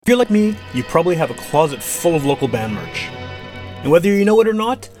you're like me, you probably have a closet full of local band merch. And whether you know it or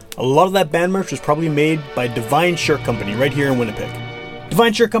not, a lot of that band merch was probably made by Divine Shirt Company right here in Winnipeg.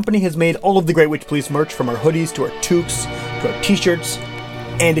 Divine Shirt Company has made all of the Great Witch Police merch, from our hoodies to our toques to our t-shirts.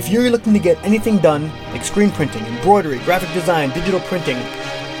 And if you're looking to get anything done, like screen printing, embroidery, graphic design, digital printing,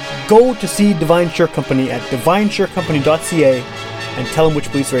 go to see Divine Shirt Company at divineshirtcompany.ca and tell them Witch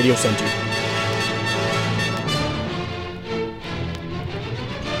Police Radio sent you.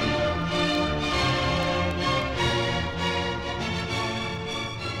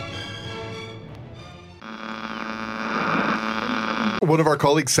 One of our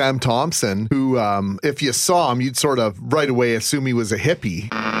colleagues, Sam Thompson, who, if you saw him, you'd sort of right away assume he was a hippie.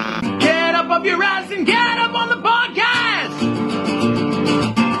 Get up off your ass and get up on the podcast!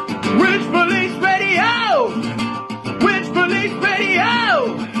 Witch Police Radio! Witch Police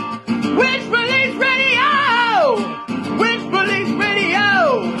Radio! Witch Police Radio! Witch Police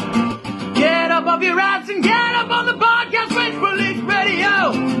Radio! Get up off your ass and get up on the podcast! Witch Police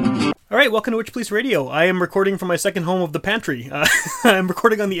Radio! Alright, welcome to Witch Police Radio. I am recording from my second home of the pantry. I'm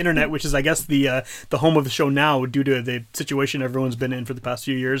recording on the internet, which is, I guess, the home of the show now due to the situation everyone's been in for the past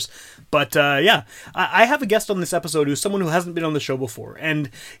few years. But, yeah, I have a guest on this episode who's someone who hasn't been on the show before. And,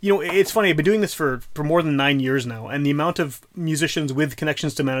 you know, it's funny, I've been doing this for more than 9 years now, and the amount of musicians with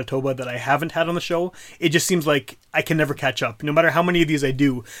connections to Manitoba that I haven't had on the show, it just seems like I can never catch up. No matter how many of these I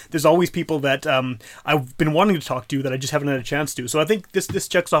do, there's always people that I've been wanting to talk to that I just haven't had a chance to. So I think this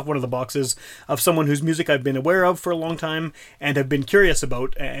checks off one of the boxes of someone whose music I've been aware of for a long time and have been curious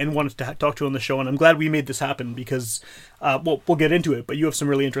about and wanted to talk to on the show. And I'm glad we made this happen because, well, we'll get into it, but you have some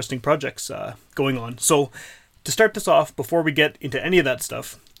really interesting projects going on. So to start this off, before we get into any of that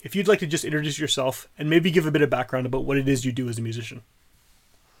stuff, if you'd like to just introduce yourself and maybe give a bit of background about what it is you do as a musician.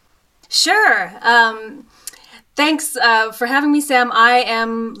 Sure. Thanks for having me, Sam. I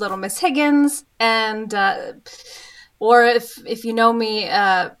am Little Miss Higgins, and or if you know me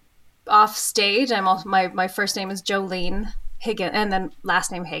off stage, I'm also, my first name is Jolene Higgins, and then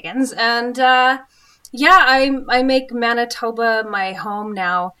last name Higgins. And yeah, I make Manitoba my home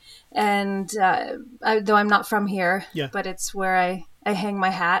now, and though I'm not from here, but it's where I hang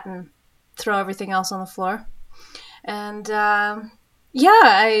my hat and throw everything else on the floor. And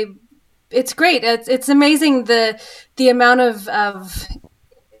yeah, it's great. It's amazing the amount of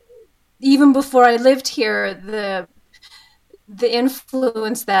even before I lived here, the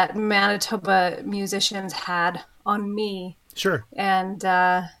influence that Manitoba musicians had on me. Sure. And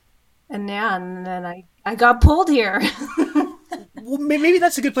yeah, and then I got pulled here. Well, maybe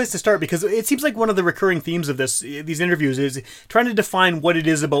that's a good place to start, because it seems like one of the recurring themes of these interviews is trying to define what it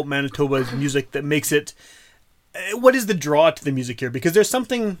is about Manitoba's music that makes it. What is the draw to the music here? Because there's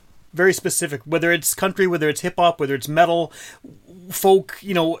something very specific, whether it's country, whether it's hip hop, whether it's metal, folk,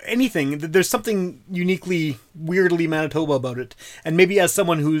 you know, anything. There's something uniquely, weirdly Manitoba about it. And maybe as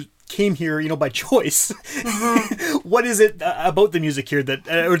someone who came here, you know, by choice, what is it about the music here that,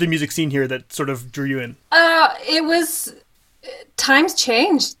 or the music scene here, that sort of drew you in? It was times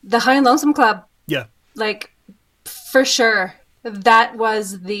changed. The High and Lonesome Club. Yeah. Like, for sure. That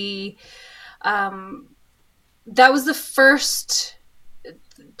was the first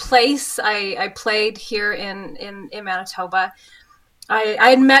place I played here in Manitoba. I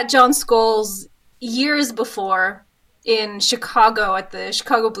had met John Scholes years before in Chicago at the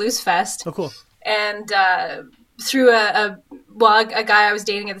Chicago Blues Fest. Oh, cool. And through a guy I was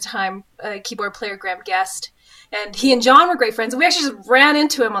dating at the time, a keyboard player, Graham Guest. And he and John were great friends. And we actually just ran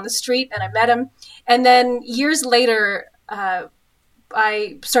into him on the street, and I met him. And then years later,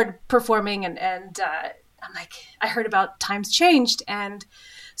 I started performing, and I'm like, I heard about Times Changed. And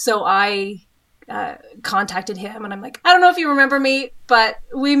so I contacted him, and I'm like, I don't know if you remember me, but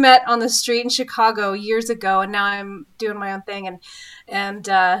we met on the street in Chicago years ago, and now I'm doing my own thing. And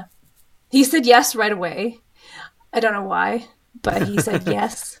he said yes right away. I don't know why, but he said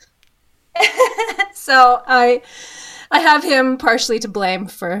yes. So I have him partially to blame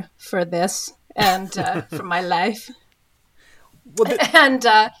for this and for my life. Well,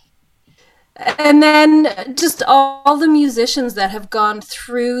 and then just all the musicians that have gone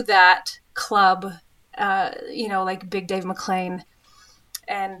through that club, you know, like Big Dave McLean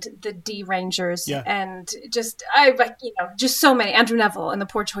and the D Rangers, and just just so many, Andrew Neville and the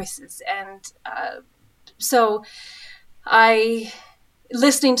Poor Choices, and so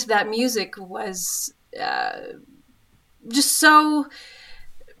listening to that music was just so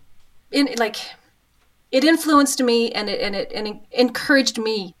it influenced me, and it encouraged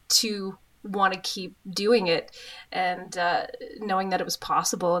me to want to keep doing it, and knowing that it was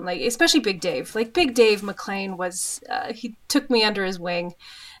possible. And like, especially Big Dave, like Big Dave McLean was, he took me under his wing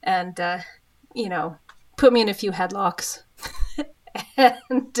and, you know, put me in a few headlocks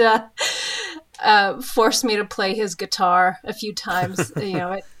and forced me to play his guitar a few times, you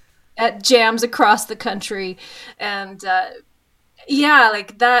know, at jams across the country. And yeah,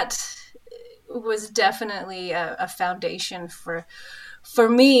 like that was definitely a foundation for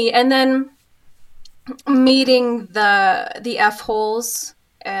me. And then meeting the F-holes,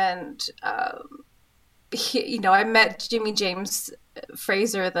 and you know, I met Jimmy James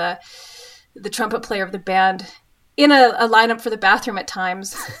Fraser, the trumpet player of the band, in a lineup for the bathroom at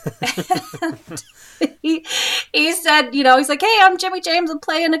times. And he said, you know, he's like, "Hey, I'm Jimmy James. I'm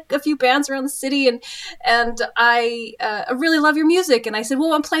playing a few bands around the city, and I really love your music." And I said,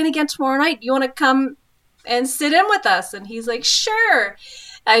 "Well, I'm playing again tomorrow night. You want to come and sit in with us?" And he's like, "Sure."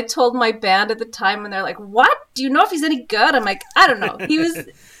 I told my band at the time, and they're like, "What? Do you know if he's any good?" I'm like, "I don't know."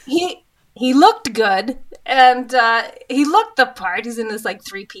 He looked good, and he looked the part. He's in this like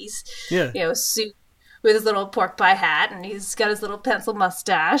 3-piece, you know, suit with his little pork pie hat, and he's got his little pencil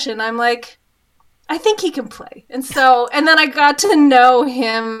mustache. And I'm like, I think he can play. And so, and then I got to know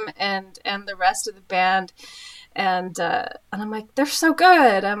him and the rest of the band, and I'm like, they're so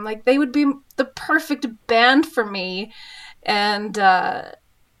good. I'm like, they would be the perfect band for me. And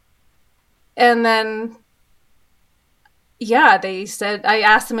then, yeah, they said, I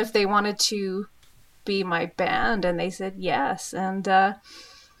asked them if they wanted to be my band, and they said yes. And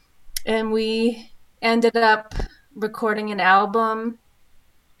we ended up recording an album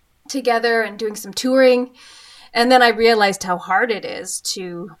together and doing some touring. And then I realized how hard it is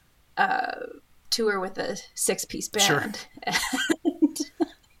to tour with a 6-piece band. Sure.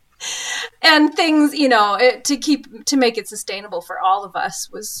 And things, you know, to make it sustainable for all of us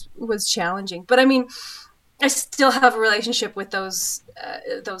was challenging. But I mean, I still have a relationship with those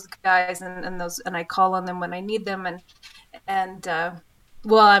guys, and I call on them when I need them. And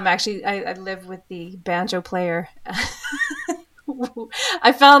well, I live with the banjo player.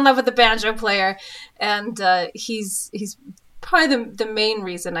 I fell in love with the banjo player, and he's probably the main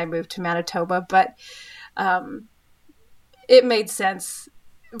reason I moved to Manitoba. But it made sense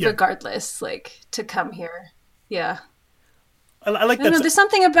regardless, like, to come here. Yeah, I like that. There's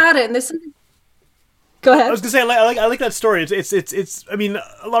something about it, and there's something. Go ahead. I was gonna say I like that story. It's. I mean,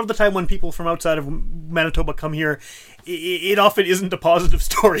 a lot of the time when people from outside of Manitoba come here, it often isn't a positive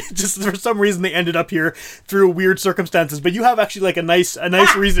story. Just for some reason they ended up here through weird circumstances. But you have actually like a nice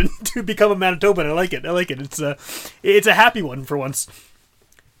reason to become a Manitoban. I like it. It's a happy one for once.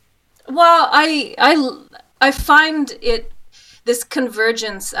 Well, I find it, this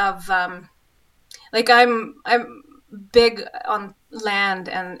convergence of like I'm big on land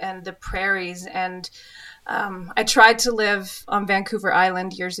and the prairies, and I tried to live on Vancouver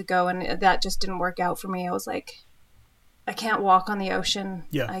Island years ago, and that just didn't work out for me. I was like, I can't walk on the ocean.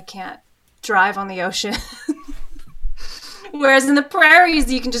 I can't drive on the ocean. Whereas in the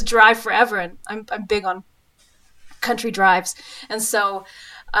prairies, you can just drive forever, and I'm big on country drives. And so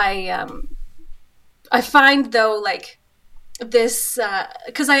I find, though, like this,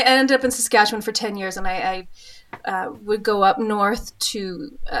 because I ended up in Saskatchewan for 10 years, and I would go up north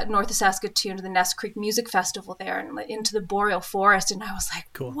to north of Saskatoon to the Ness Creek Music Festival there, and into the boreal forest. And I was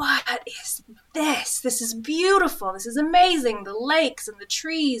like, cool. What is this? This is beautiful. This is amazing. The lakes and the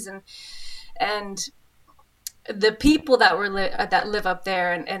trees and the people that that live up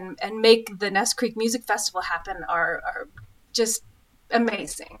there and make the Ness Creek Music Festival happen are just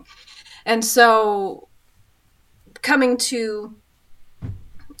amazing. And so coming to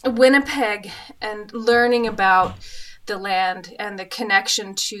Winnipeg and learning about the land and the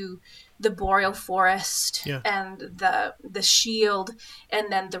connection to the boreal forest and the shield,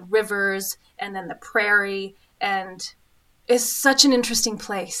 and then the rivers, and then the prairie, and is such an interesting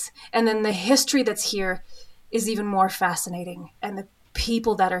place. And then the history that's here is even more fascinating, and the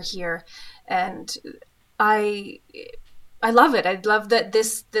people that are here. And I love it. I love that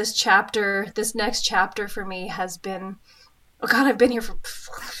this next chapter for me has been, oh God, I've been here for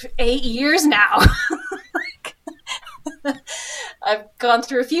 8 years now. I've gone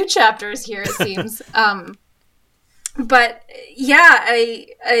through a few chapters here, it seems. But yeah,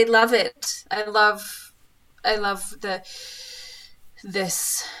 I love it. I love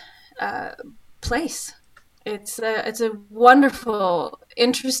this place. It's a wonderful,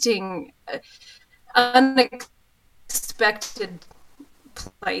 interesting, unexpected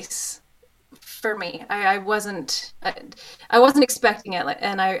place for me. I wasn't expecting it,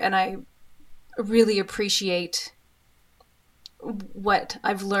 and I really appreciate what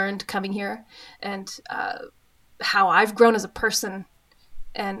I've learned coming here and how I've grown as a person.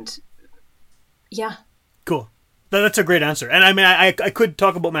 And yeah. Cool. That's a great answer. And I mean, I could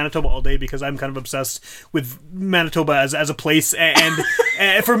talk about Manitoba all day because I'm kind of obsessed with Manitoba as a place, and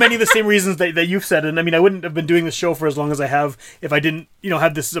for many of the same reasons that you've said. And I mean, I wouldn't have been doing this show for as long as I have if I didn't,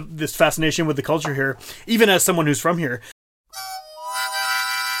 have this fascination with the culture here, even as someone who's from here.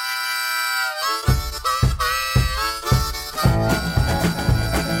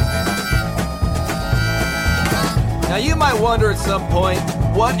 Now you might wonder at some point,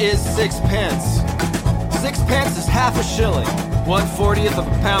 what is 6 pence? 6 pence is half a shilling, 1/40th of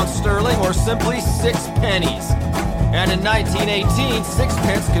a pound sterling, or simply 6 pennies. And in 1918, 6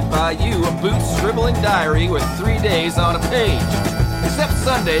 pence could buy you a boot-scribbling diary with 3 days on a page. Except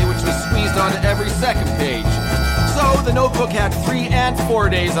Sunday, which was squeezed onto every second page. So the notebook had 3 and 4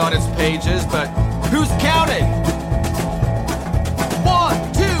 days on its pages, but who's counting? 1,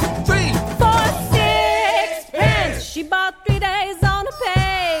 2, 3. For 6 pence, she bought 3 days on a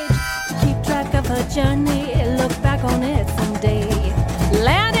page. To keep track of her journey, look back on it someday.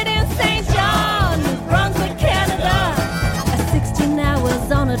 Landed in St. John, New Brunswick, Canada. 16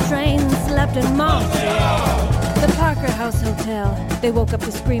 hours on a train, slept in Montreal. The Parker House Hotel, they woke up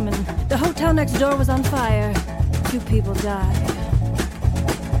to screaming. The hotel next door was on fire. 2 people died.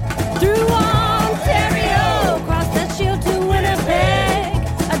 Through Ontario, crossed the shield to Winnipeg.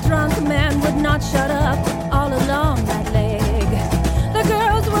 A drunk man would not shut up all along that leg. The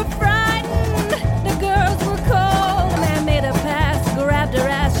girls were frightened, the girls were cold. A man made a pass, grabbed her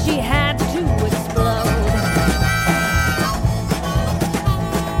ass, she had to explode.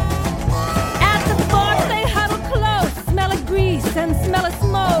 At the fort they huddled close, smell of grease and smell of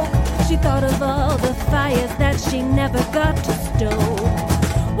smoke. She thought of all the fires that she never got to stoke.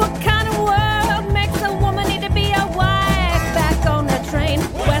 What kind of world makes a woman need to be a wife? Back on that train,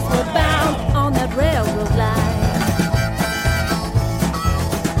 westward bound on that railroad line.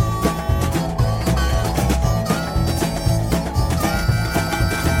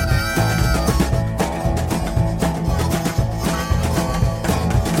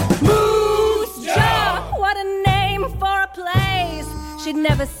 Moose Jaw, what a name for a place. She'd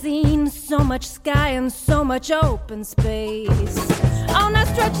never seen so much sky and so much open space. On a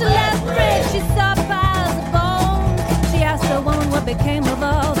stretch of Lethbridge, she saw piles of bones. She asked the woman what became of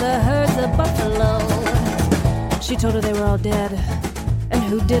all the herds of buffalo. She told her they were all dead, and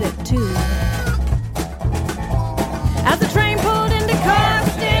who did it too. As the train pulled into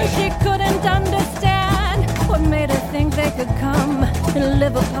Cardston, she couldn't understand what made her think they could come and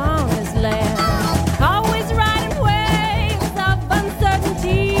live upon this land. Always riding waves of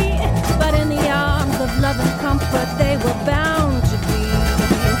uncertainty, but in the arms of love and comfort they were bound to be.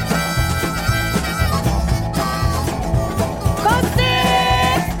 For 6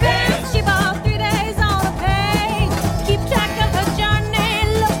 pence, she bought 3 days on a page. Keep track of her journey,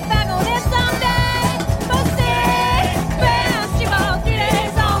 look back on it someday. For 6 pence, she bought 3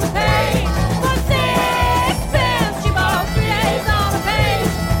 days on a page. For 6 pence, she bought 3 days on a page.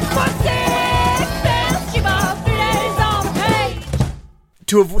 For 6 pence, she bought 3 days on a page.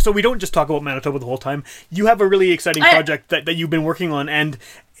 So we don't just talk about Manitoba the whole time. You have a really exciting project that you've been working on, and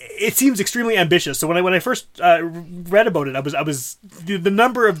it seems extremely ambitious. So when I first read about it, I was the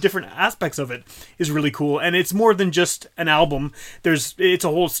number of different aspects of it is really cool, and it's more than just an album. It's a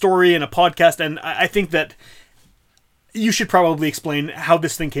whole story and a podcast, and I think that you should probably explain how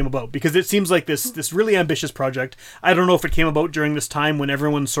this thing came about, because it seems like this really ambitious project. I don't know if it came about during this time when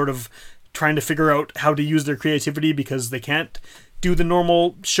everyone's sort of trying to figure out how to use their creativity because they can't do the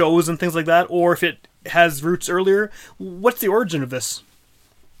normal shows and things like that, or if it has roots earlier. What's the origin of this?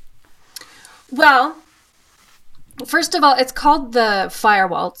 Well, first of all, it's called the Fire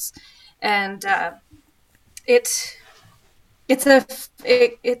Waltz, and it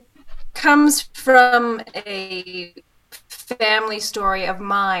comes from a family story of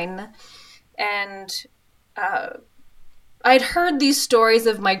mine, and I'd heard these stories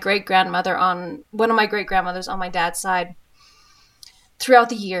of my great-grandmother on one of my great-grandmothers on my dad's side throughout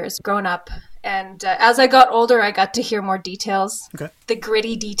the years growing up. And as I got older, I got to hear more details, the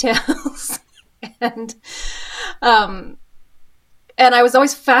gritty details. And I was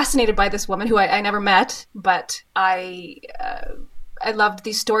always fascinated by this woman who I never met, but I loved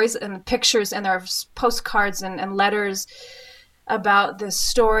these stories and pictures, and there are postcards and letters about this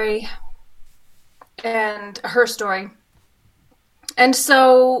story and her story. And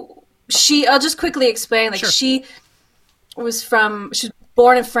so I'll just quickly explain, Sure. She was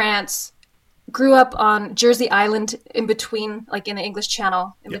born in France, grew up on Jersey Island in between, like in the English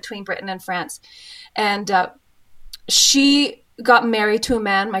Channel, in between Britain and France. And she got married to a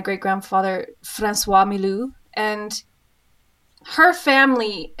man, my great-grandfather, Francois Milou, and her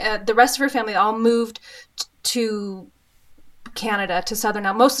family, the rest of her family all moved to Canada,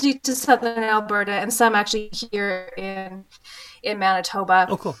 mostly to southern Alberta, and some actually here in Manitoba.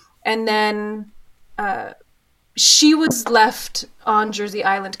 Oh, cool. And then she was left on Jersey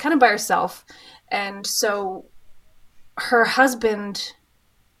Island kind of by herself. And so her husband,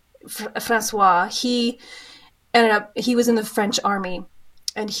 Francois, he was in the French army,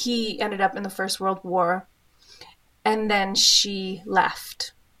 and he ended up in the First World War. And then she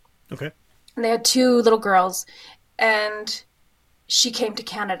left. Okay. And they had 2 little girls, and she came to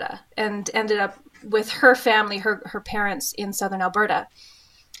Canada and ended up with her family, her parents in southern Alberta.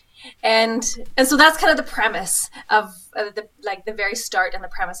 And so that's kind of the premise of the very start and the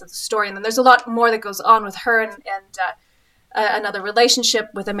premise of the story. And then there's a lot more that goes on with her and another relationship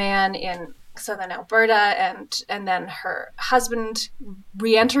with a man in southern Alberta, and then her husband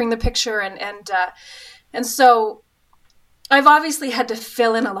re-entering the picture, and so I've obviously had to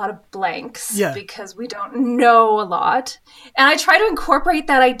fill in a lot of blanks because we don't know a lot. And I try to incorporate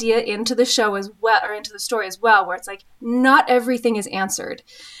that idea into the show as well, or into the story as well, where it's like not everything is answered.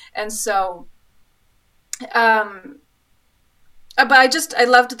 And so, but I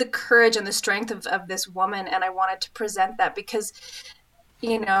loved the courage and the strength of this woman, and I wanted to present that because,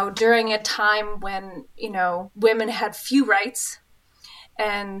 during a time when, women had few rights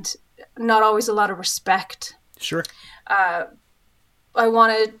and not always a lot of respect. Sure. I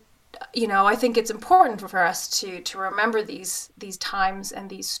wanted, I think it's important for us to remember these times and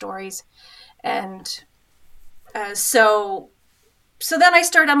these stories. And so then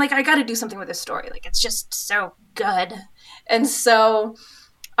I'm like, I got to do something with this story. Like, it's just so good. And so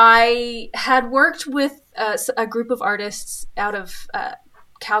I had worked with a group of artists out of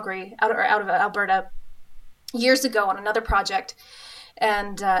Calgary, out of Alberta, years ago on another project.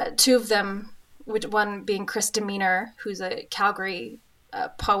 And 2 of them, one being Chris Demeanor, who's a Calgary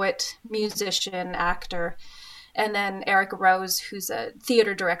poet, musician, actor, and then Eric Rose, who's a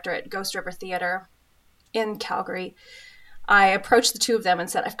theater director at Ghost River Theater in Calgary. I approached the 2 of them and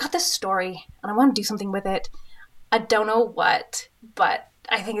said, I've got this story and I want to do something with it. I don't know what, but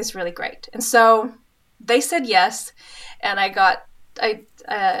I think it's really great. And so they said yes, and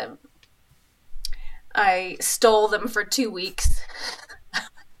I stole them for 2 weeks.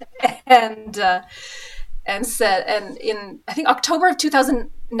 and in I think October of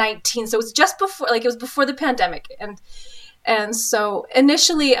 2019, so it was just before, it was before the pandemic, and so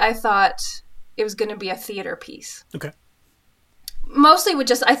initially I thought it was going to be a theater piece. Okay. Mostly would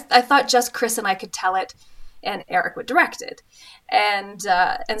just I thought just Chris and I could tell it, and Eric would direct it, and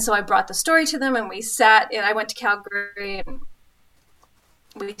so I brought the story to them, and we sat, and I went to Calgary, and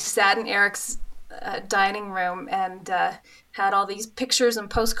we sat in Eric's dining room and had all these pictures and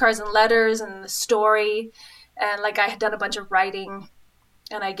postcards and letters and the story, and I had done a bunch of writing,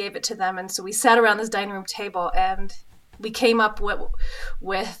 and I gave it to them, and so we sat around this dining room table and we came up with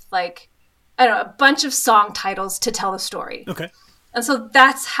I don't know, a bunch of song titles to tell the story. Okay. And so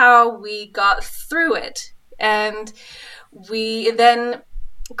that's how we got through it. And then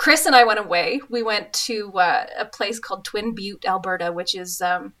Chris and I went away. We went to a place called Twin Butte, Alberta, which is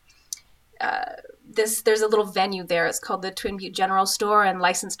there's a little venue there. It's called the Twin Butte General Store and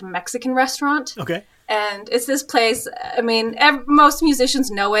Licensed Mexican Restaurant. Okay. And it's this place, I mean, most musicians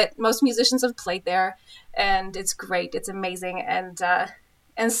know it. Most musicians have played there, and it's great. It's amazing.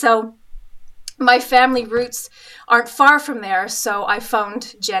 And so my family roots aren't far from there. So I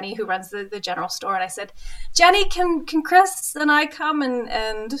phoned Jenny, who runs the general store, and I said, Jenny, can Chris and I come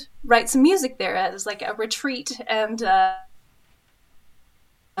and write some music there as a retreat? And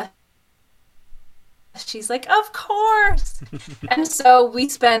she's like, of course. And so we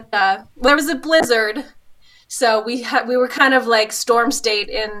spent, there was a blizzard. So we were kind of storm state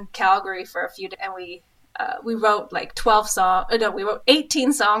in Calgary for a few days, and we wrote 12 songs. No, we wrote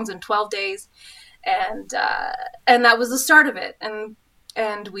 18 songs in 12 days. And that was the start of it.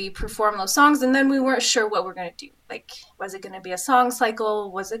 And we performed those songs, and then we weren't sure what we're going to do. Was it going to be a song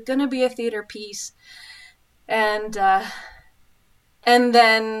cycle? Was it going to be a theater piece? And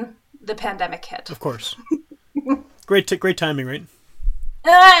then the pandemic hit. Of course. Great timing, right?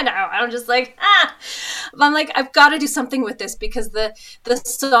 I know. I'm just I'm I've got to do something with this because the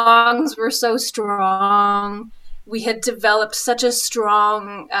songs were so strong. We had developed such a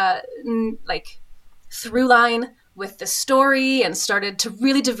strong through line with the story and started to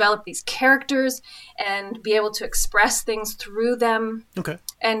really develop these characters and be able to express things through them. Okay.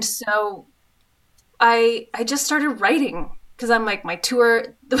 And so I just started writing because I'm my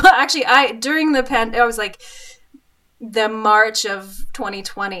tour. Actually, during the pandemic, I was the March of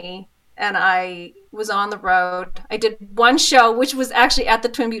 2020, and I was on the road. I did one show, which was actually at the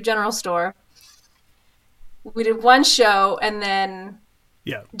Twin Butte General Store. We did one show, and then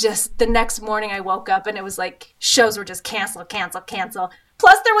just the next morning I woke up and it was like shows were just cancel.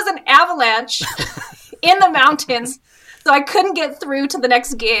 Plus there was an avalanche in the mountains, so I couldn't get through to the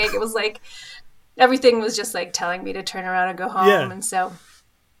next gig. It was like everything was just like telling me to turn around and go home. And so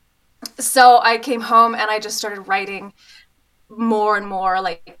I came home and I just started writing more and more,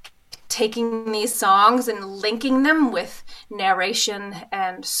 like taking these songs and linking them with narration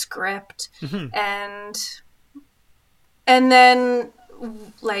and script. And then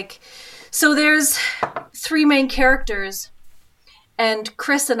like, so there's 3 main characters, and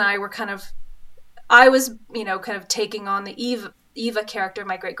Chris and I were I was, you know, kind of taking on the Eva character,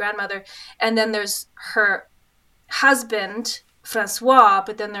 my great grandmother, and then there's her husband, Francois,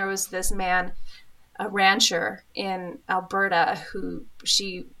 but then there was this man, a rancher in Alberta, who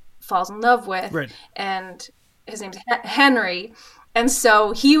she falls in love with, and his name's Henry. And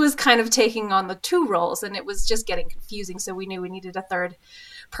so he was kind of taking on the 2 roles, and it was just getting confusing. So we knew we needed a 3rd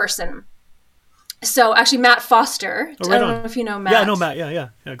person. So actually, Matt Foster. I don't know if you know Matt. Yeah, I know Matt. Yeah,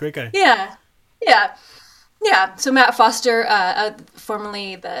 great guy. Yeah. So Matt Foster,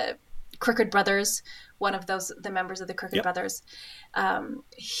 formerly the Crooked Brothers, one of the members of the Crooked Brothers. I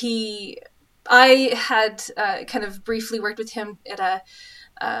had kind of briefly worked with him at a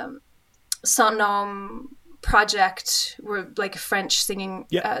Saint-Nom project, like a French singing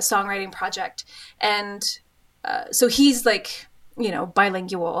songwriting project, and so he's like, you know,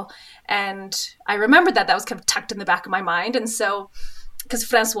 bilingual, and I remembered that was kind of tucked in the back of my mind. And so because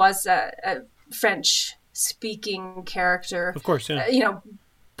Francois is a French speaking character, of course, you know,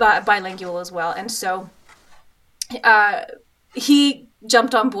 bilingual as well, and so he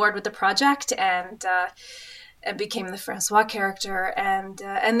jumped on board with the project and became the Francois character, and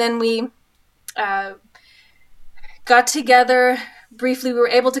then we got together briefly. We were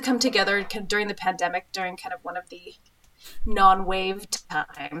able to come together during the pandemic, during kind of one of the non-waved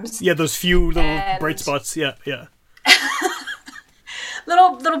times. Yeah, those few little bright spots. Yeah.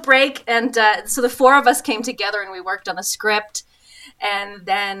 little break, and so the 4 of us came together and we worked on the script, and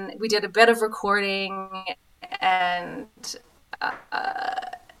then we did a bit of recording, and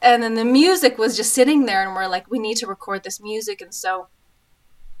then the music was just sitting there, and we're like, we need to record this music. And so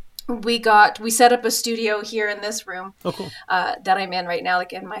we set up a studio here in this room that I'm in right now,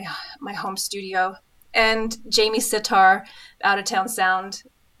 like in my home studio. And Jamie Sitar, Out of Town Sound,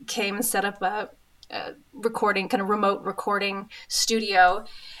 came and set up a recording, kind of remote recording studio.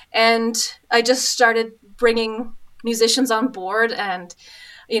 And I just started bringing musicians on board. And,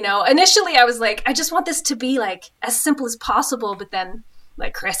 you know, initially I was like, I just want this to be like as simple as possible. But then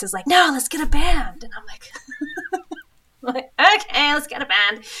like Chris is like, no, let's get a band. And I'm like, okay, let's get a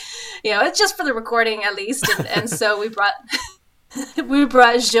band. You know, it's just for the recording at least. And so we brought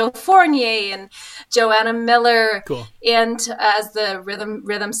Joe Fournier and Joanna Miller and as the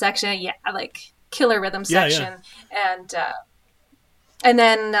rhythm section. Yeah, like killer rhythm section. And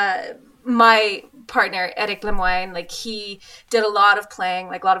then my partner Eric Lemoine, like he did a lot of playing,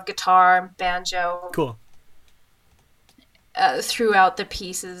 like a lot of guitar, banjo, throughout the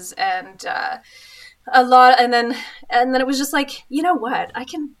pieces, and a lot. And then it was just like, you know what, I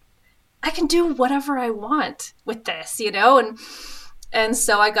can do whatever I want with this, you know. And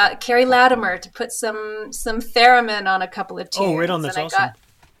so I got Carrie Latimer to put some theremin on a couple of tunes. Oh, right on, that's awesome.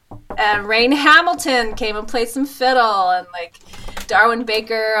 And Rain Hamilton came and played some fiddle, and like Darwin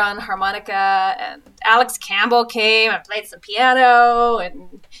Baker on harmonica, and Alex Campbell came and played some piano,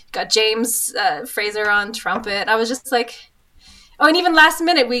 and got James Fraser on trumpet. I was just like, oh, and even last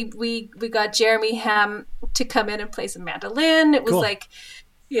minute we got Jeremy Ham to come in and play some mandolin. It was like,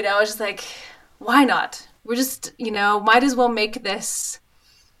 you know, I was just like, why not? We're just, you know, might as well make this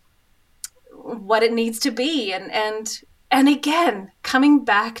what it needs to be. And again, coming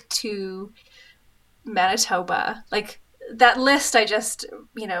back to Manitoba, like that list I just,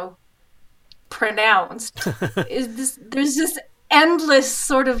 you know, pronounced, there's this endless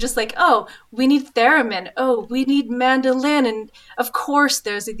sort of just like, oh, we need theremin, oh, we need mandolin, and of course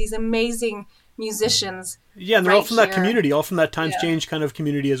there's these amazing musicians. Yeah, and they're all from that community, all from that Times Change kind of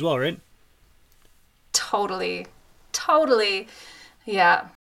community as well, right? Totally. Yeah.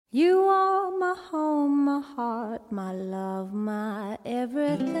 You are my home, my heart, my love, my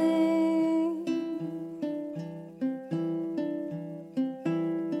everything.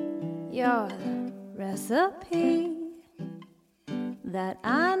 You're the recipe that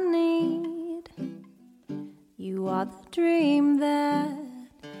I need. You are the dream that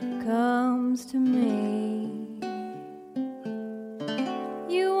comes to me.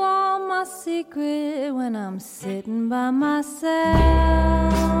 secret when I'm sitting by myself.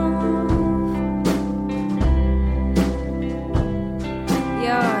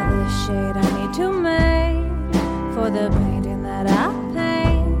 You're the shade I need to make for the painting that I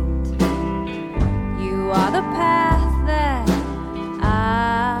paint. You are the path that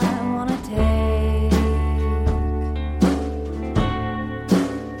I wanna take.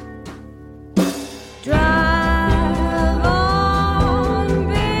 Drive on,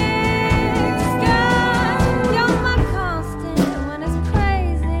 big sky. You're my constant when it's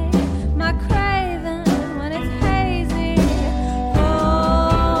crazy, my craving when it's hazy.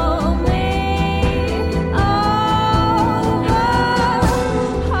 Hold me over,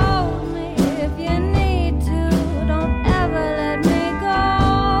 hold me if you need to. Don't ever let me go.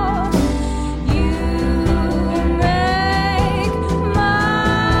 You make my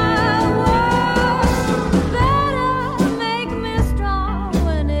world better, make me strong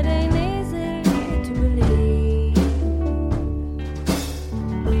when it ain't easy to believe.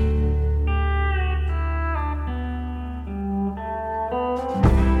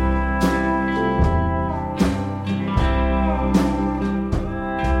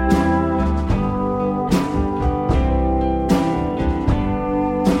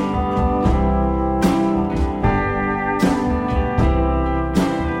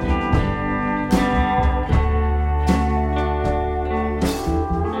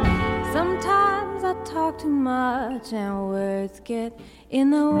 Sometimes I talk too much and words get in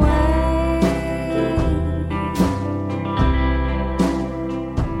the way.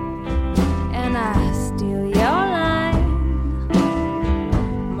 And I steal your line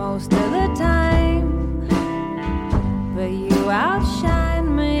most of the time. But you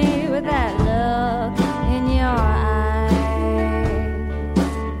outshine me with that look in your eyes.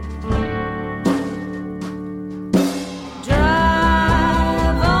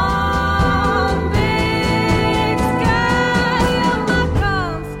 Drive on, big sky. You're my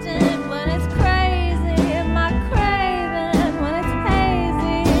constant when it's crazy, my craving when it's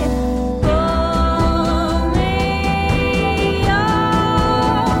hazy. Pull me over,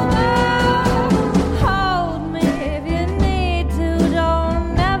 hold me if you need to.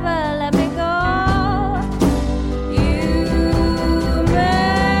 Don't ever let me go. You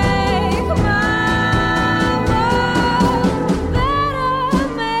make my world better,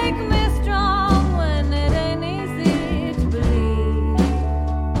 make me strong when it ain't easy to believe.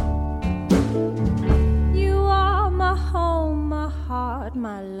 You are my home, my heart,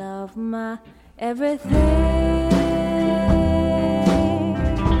 my love, my everything.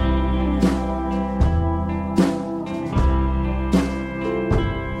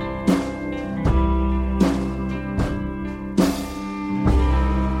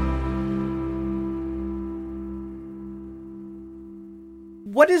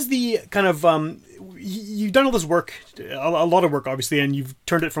 What is the kind of you've done all this work, a lot of work obviously, and you've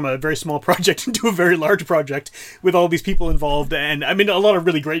turned it from a very small project into a very large project with all these people involved, and I mean a lot of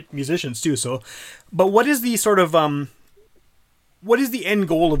really great musicians too. So, but what is the sort of what is the end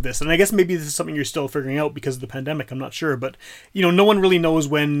goal of this? And I guess maybe this is something you're still figuring out because of the pandemic. I'm not sure, but you know, no one really knows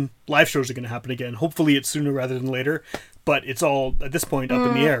when live shows are going to happen again. Hopefully, it's sooner rather than later. But it's all at this point up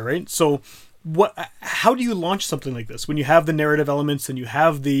in the air, right? So, how do you launch something like this when you have the narrative elements and you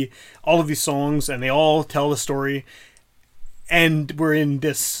have all of these songs and they all tell a story, and we're in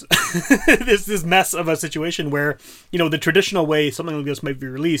this this mess of a situation where, you know, the traditional way something like this might be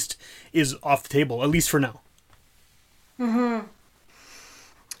released is off the table, at least for now.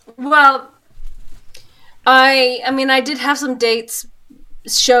 Well, I mean, I did have some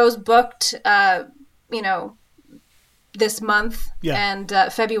shows booked, you know, this month and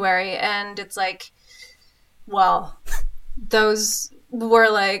February, and it's like, well, those were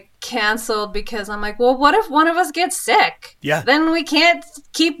like canceled because I'm like, well, what if one of us gets sick? Yeah. Then we can't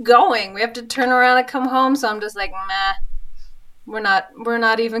keep going. We have to turn around and come home. So I'm just like, meh, we're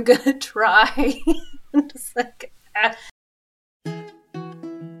not even gonna try. I'm just like, ah.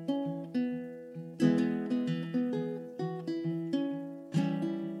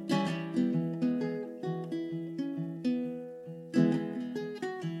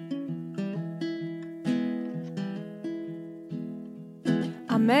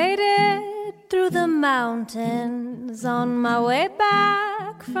 I made it through the mountains on my way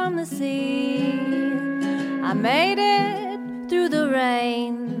back from the sea. I made it through the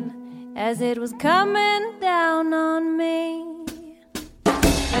rain as it was coming down on me.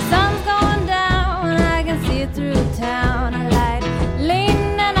 The sun's going down, I can see it through town. A light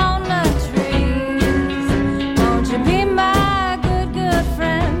leaning on the trees. Won't you be my good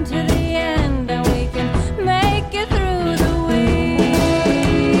friend to the end, and we can make it through the week?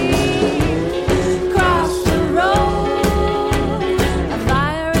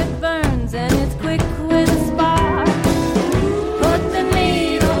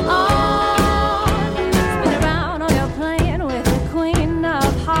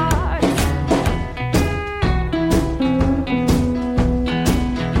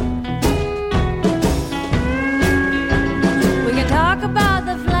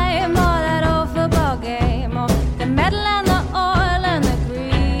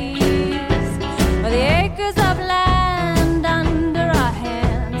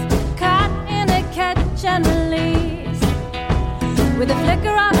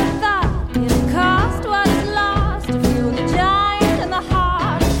 flicker of a thought, it cost what it lost to fuel the giant in the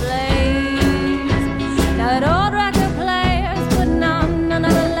heart of blaze. Now that old record player's putting on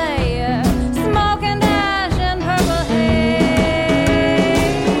another layer, smoke and ash and purple haze.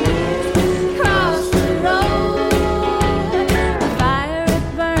 Cross the road, the fire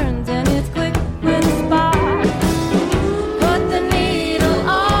it burns and it's quick with a spark. Put the needle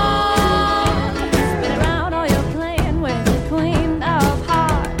on, spin around or you're playing with the queen of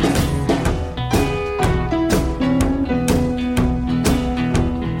hearts.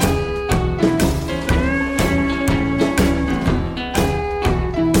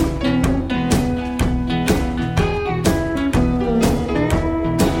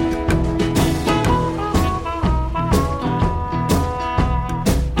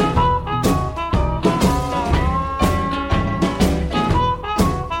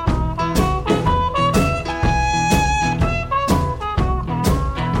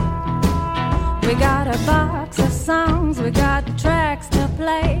 We got a box of songs, we got tracks to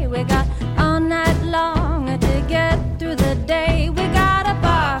play, we got all night long to get through the day. We got a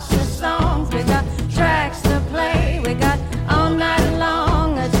box of songs, we got tracks to play, we got all night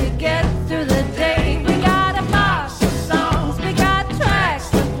long to get through the day. We got a box of songs, we got tracks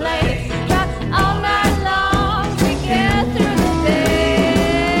to play, got all night long to get through the day.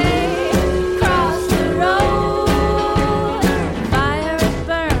 Cross the road, fire it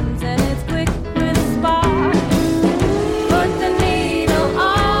burns and it's quick with a spark. Put the needle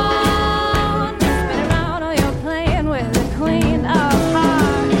on, spin around or you're playing with the queen of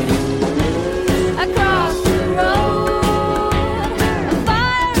hearts. Across the road,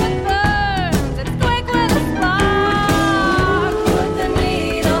 fire it burns, it's quick with a spark. Put the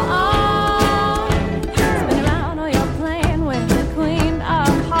needle on, spin around or you're playing with the queen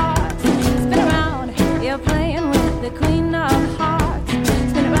of hearts. Spin around, you're playing with the queen of hearts.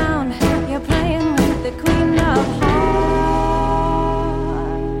 Spin around, you're playing with the queen of hearts.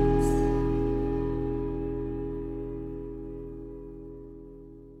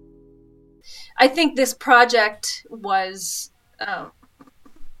 I think this project was,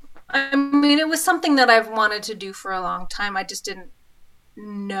 I mean, it was something that I've wanted to do for a long time. I just didn't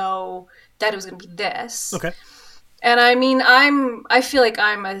know that it was going to be this. Okay. And I mean, I feel like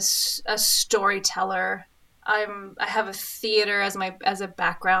I'm a storyteller. I have a theater as a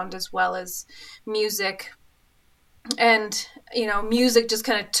background as well as music. And, you know, music just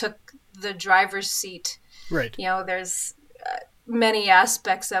kind of took the driver's seat. Right. You know, there's many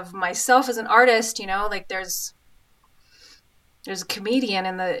aspects of myself as an artist, you know, like there's a comedian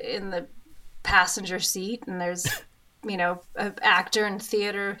in the passenger seat, and there's, you know, an actor in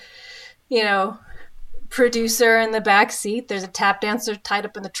theater, you know, producer in the back seat, there's a tap dancer tied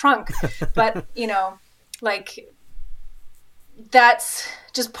up in the trunk. But, you know, like that's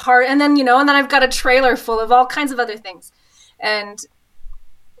just part, and then, you know, and then I've got a trailer full of all kinds of other things. And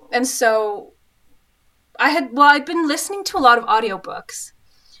so I'd been listening to a lot of audiobooks.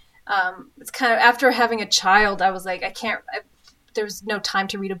 It's kind of after having a child, I was like, there was no time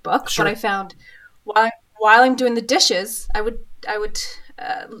to read a book. Sure. But I found while I'm doing the dishes, I would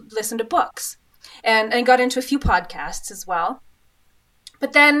listen to books, and got into a few podcasts as well.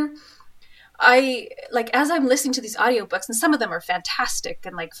 But then as I'm listening to these audiobooks, and some of them are fantastic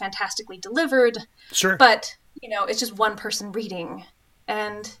and like fantastically delivered. Sure. But, you know, it's just one person reading.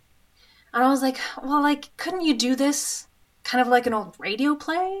 And I was like, well, like, couldn't you do this kind of like an old radio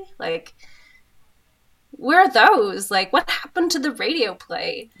play? Like, where are those? Like, what happened to the radio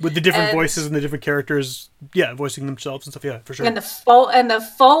play? With the different voices and the different characters, yeah, voicing themselves and stuff, yeah, for sure. And the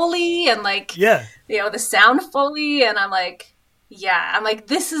Foley and like, yeah, you know, the sound Foley. And I'm like,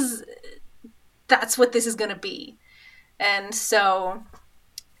 that's what this is going to be. And so,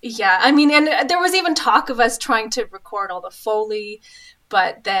 yeah, I mean, and there was even talk of us trying to record all the Foley,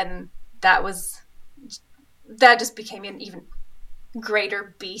 but then that just became an even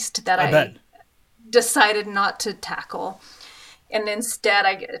greater beast that I decided not to tackle. And instead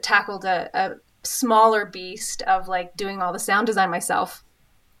I tackled a smaller beast of like doing all the sound design myself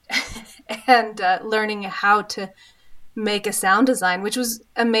and learning how to make a sound design, which was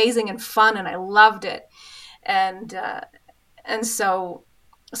amazing and fun, and I loved it. And so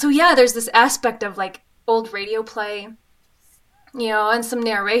yeah, there's this aspect of like old radio play, you know, and some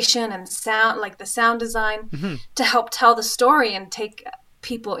narration and sound, like the sound design to help tell the story and take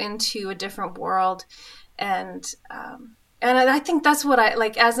people into a different world. And I think that's what I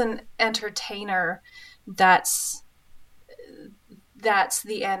like as an entertainer. That's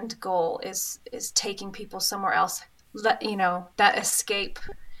the end goal is taking people somewhere else. You know, that escape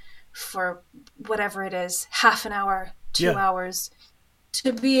for whatever it is, half an hour, 2 hours,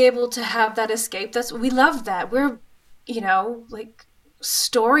 to be able to have that escape, we love that. We're, like,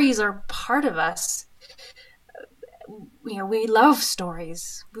 stories are part of us. We love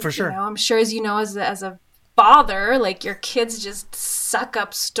stories. For sure. I'm sure, as you know, as a father, like, your kids just suck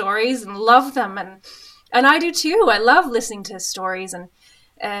up stories and love them, and I do too. I love listening to stories and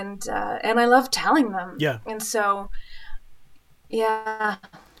I love telling them. Yeah. And so, yeah,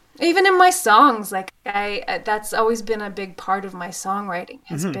 even in my songs, like, that's always been a big part of my songwriting,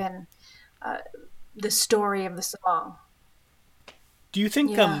 has been the story of the song. Do you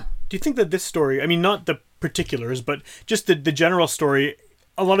think that this story, I mean, not the particulars, but just the general story,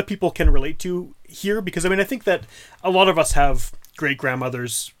 a lot of people can relate to here? Because, I mean, I think that a lot of us have great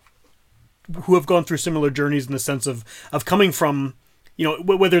grandmothers who have gone through similar journeys in the sense of coming from,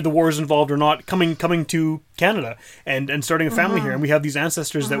 whether the war is involved or not, coming to Canada and starting a family here. And we have these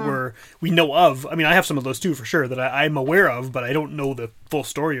ancestors that we know of. I mean, I have some of those too, for sure, that I'm aware of, but I don't know the full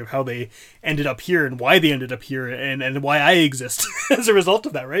story of how they ended up here and why they ended up here and why I exist as a result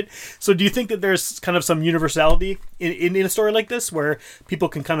of that, right? So do you think that there's kind of some universality in a story like this where people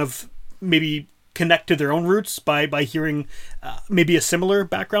can kind of maybe connect to their own roots by hearing maybe a similar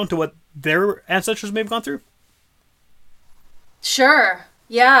background to what their ancestors may have gone through? Sure.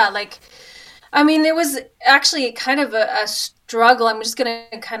 Yeah. Like, I mean, it was actually kind of a struggle. I'm just going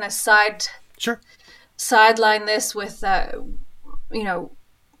to kind of sideline this with,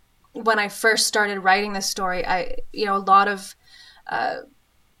 when I first started writing this story, a lot of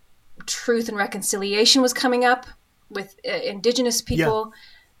truth and reconciliation was coming up with Indigenous people.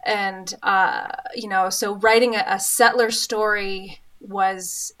 Yeah. And, so writing a settler story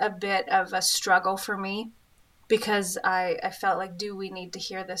was a bit of a struggle for me, because I felt like, do we need to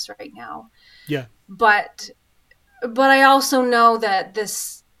hear this right now? Yeah. But I also know that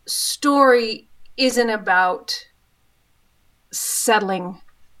this story isn't about settling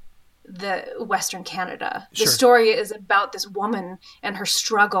the Western Canada. Sure. The story is about this woman and her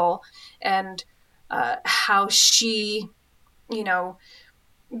struggle and how she,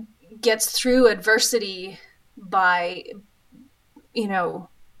 gets through adversity by,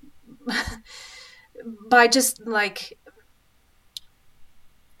 by just like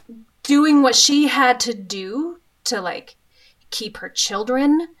doing what she had to do to like keep her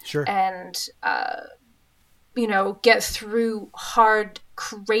children. Sure. And, get through hard,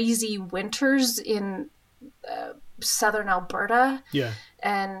 crazy winters in southern Alberta. Yeah.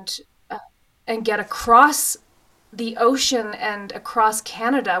 And get across the ocean and across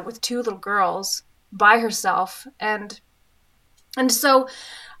Canada with 2 little girls by herself. And so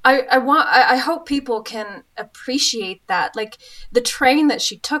I hope people can appreciate that. Like, the train that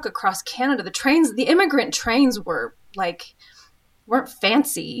she took across Canada, the immigrant trains weren't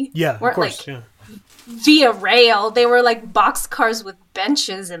fancy. Yeah, weren't of course, like via rail. They were like boxcars with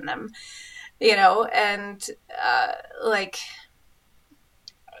benches in them, and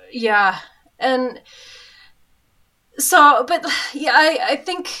yeah. And so, but yeah, I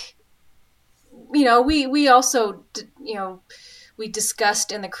think, we also, we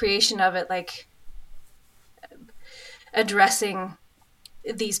discussed in the creation of it, like, addressing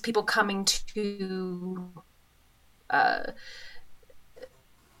these people coming to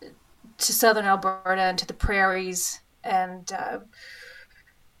southern Alberta and to the prairies, and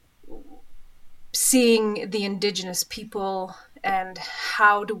seeing the Indigenous people and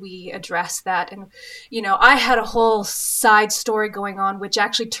how do we address that. And, I had a whole side story going on, which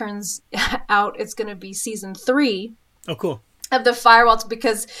actually turns out it's going to be season 3. Oh, cool. Of the Firewaltz,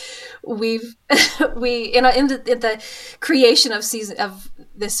 because we in the creation of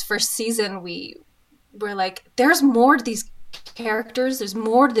this first season, we were like, there's more to these characters, there's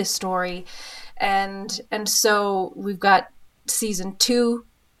more to this story, and so we've got season 2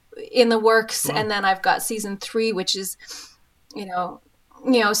 in the works. Wow. And then I've got season 3, which is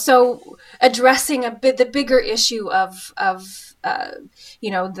so addressing the bigger issue of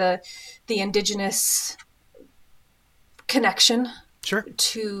the Indigenous connection. Sure.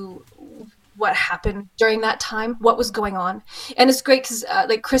 To what happened during that time, what was going on. And it's great because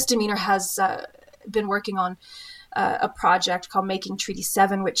Chris Demeanor has been working on a project called Making Treaty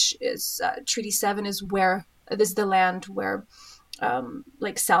 7, which is Treaty 7 is the land where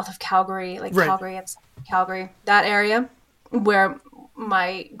south of Calgary, right. Calgary and Calgary, that area where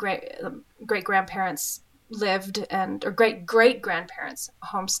my great grandparents lived, or great grandparents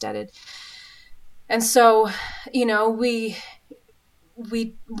homesteaded. And so, we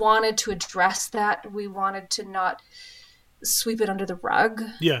wanted to address that. We wanted to not sweep it under the rug,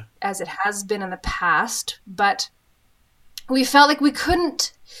 yeah, as it has been in the past. But we felt like we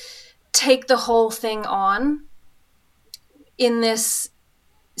couldn't take the whole thing on in this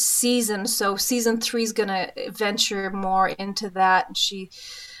season. So season 3 is going to venture more into that. And she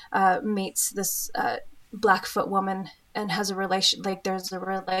meets this Blackfoot woman and has a there's a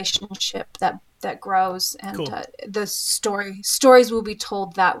relationship that grows, and Cool. The stories will be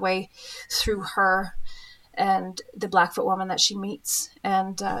told that way through her and the Blackfoot woman that she meets.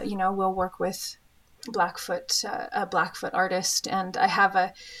 And we'll work with a Blackfoot artist, and I have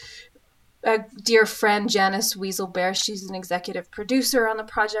a dear friend, Janice Weaselbear. She's an executive producer on the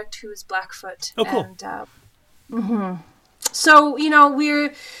project who is Blackfoot. Oh, cool. And so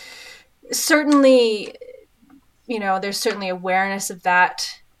we're certainly, there's certainly awareness of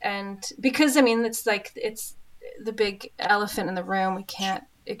that. And because, it's the big elephant in the room. We can't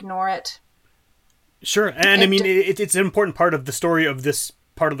ignore it. Sure. And it's an important part of the story of this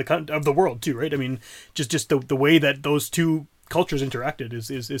part of the world too, right? I mean, just the way that those two cultures interacted is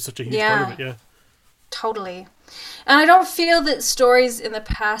such a huge part of it. Yeah. Totally. And I don't feel that stories in the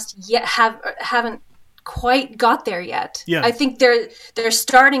past yet haven't quite got there yet. Yeah. I think they're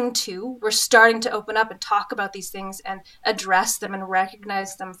starting to. We're starting to open up and talk about these things and address them and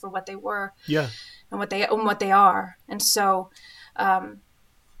recognize them for what they were. Yeah. And what they are. And so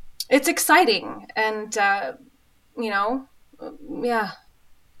it's exciting, and yeah.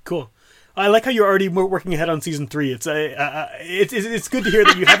 Cool. I like how you're already working ahead on season 3. It's good to hear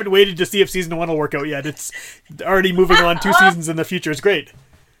that you haven't waited to see if season 1 will work out yet. It's already moving on 2 seasons in the future. It's great.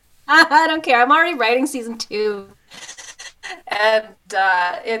 I don't care. I'm already writing season 2, and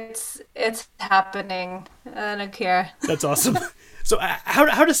it's happening. I don't care. That's awesome. So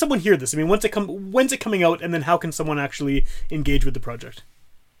how does someone hear this? I mean, when's it coming out, and then how can someone actually engage with the project?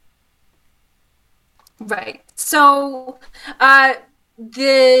 Right. So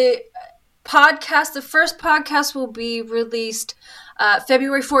the first podcast will be released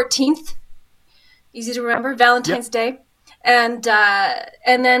February 14th. Easy to remember, Valentine's Day. And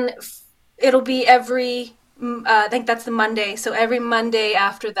then it'll be every, I think that's the Monday. So every Monday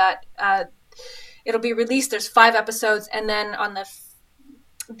after that, it'll be released. There's 5 episodes. And then on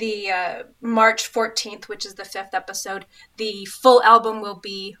the March 14th, which is the 5th episode, the full album will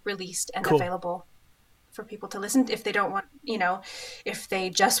be released and available for people to listen. If they don't want, if they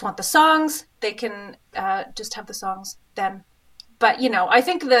just want the songs, they can just have the songs then. But, I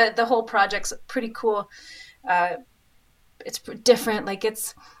think the whole project's pretty cool. It's different. Like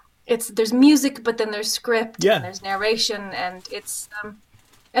it's there's music, but then there's script and there's narration, and it's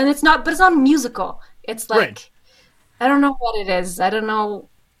not musical. It's like, right. I don't know what it is. I don't know.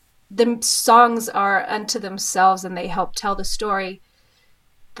 The songs are unto themselves and they help tell the story.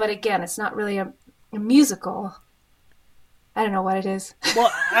 But again, it's not really a musical. I don't know what it is.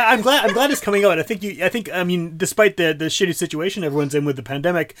 Well, I'm glad it's coming out. I think despite the shitty situation everyone's in with the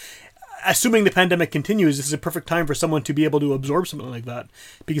pandemic, assuming the pandemic continues, this is a perfect time for someone to be able to absorb something like that,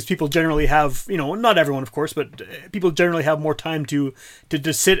 because people generally have, not everyone of course, but people generally have more time to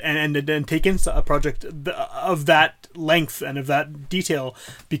sit and take in a project of that length and of that detail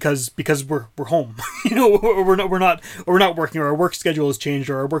because we're home, or we're not working, or our work schedule has changed,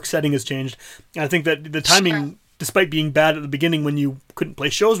 or our work setting has changed. And I think that the timing, sure, despite being bad at the beginning when you couldn't play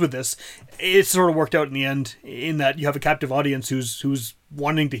shows with this, it sort of worked out in the end, in that you have a captive audience who's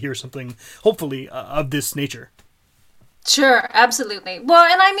wanting to hear something, hopefully, of this nature. Sure, absolutely. Well,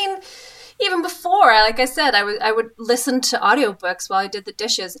 and even before, like I said, I would listen to audiobooks while I did the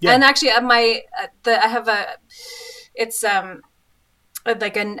dishes. Yeah. And actually, it's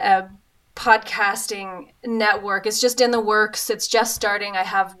like a podcasting network. It's just in the works. It's just starting. I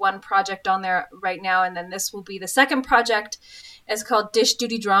have one project on there right now, and then this will be the second project. It's called Dish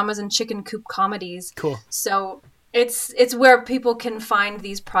Duty Dramas and Chicken Coop Comedies. Cool. So it's where people can find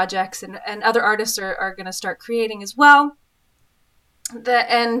these projects, and other artists are going to start creating as well.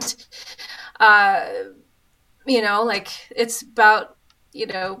 It's about,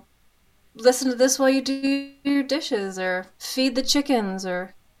 listen to this while you do your dishes, or feed the chickens,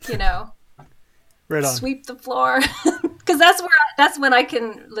 or, right on. Sweep the floor. Because that's when I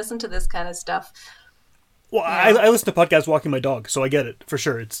can listen to this kind of stuff. Well, I listen to podcasts walking my dog, so I get it for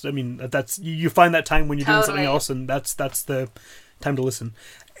sure. That's you find that time when you're doing something else, and that's the time to listen.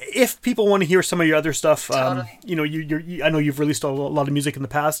 If people want to hear some of your other stuff, I know you've released a lot of music in the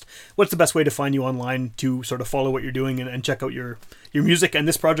past. What's the best way to find you online to sort of follow what you're doing and check out your music and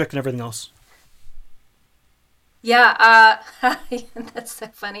this project and everything else? Yeah, that's so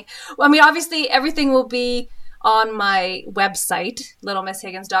funny. Well, obviously everything will be on my website,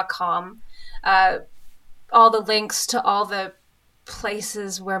 littlemisshiggins.com. All the links to all the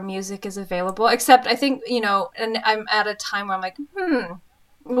places where music is available, except I think, and I'm at a time where I'm like,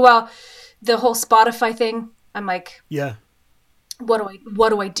 well, the whole Spotify thing, I'm like, yeah, what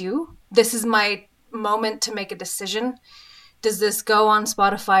do I do? This is my moment to make a decision. Does this go on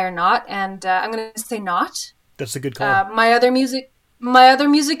Spotify or not? And I'm going to say not. That's a good call. My other music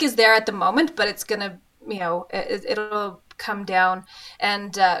is there at the moment, but it's going to, it'll come down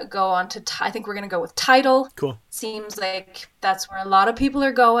and go on to, I think we're going to go with Tidal. Cool. Seems like that's where a lot of people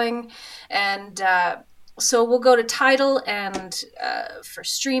are going. And so we'll go to Tidal and for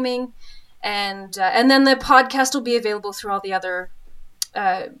streaming. And then the podcast will be available through all the other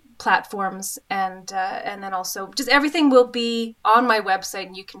platforms, and then also just everything will be on my website,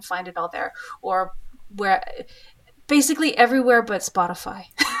 and you can find it all there, or where, basically everywhere but Spotify.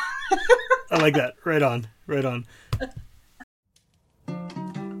 I like that. Right on.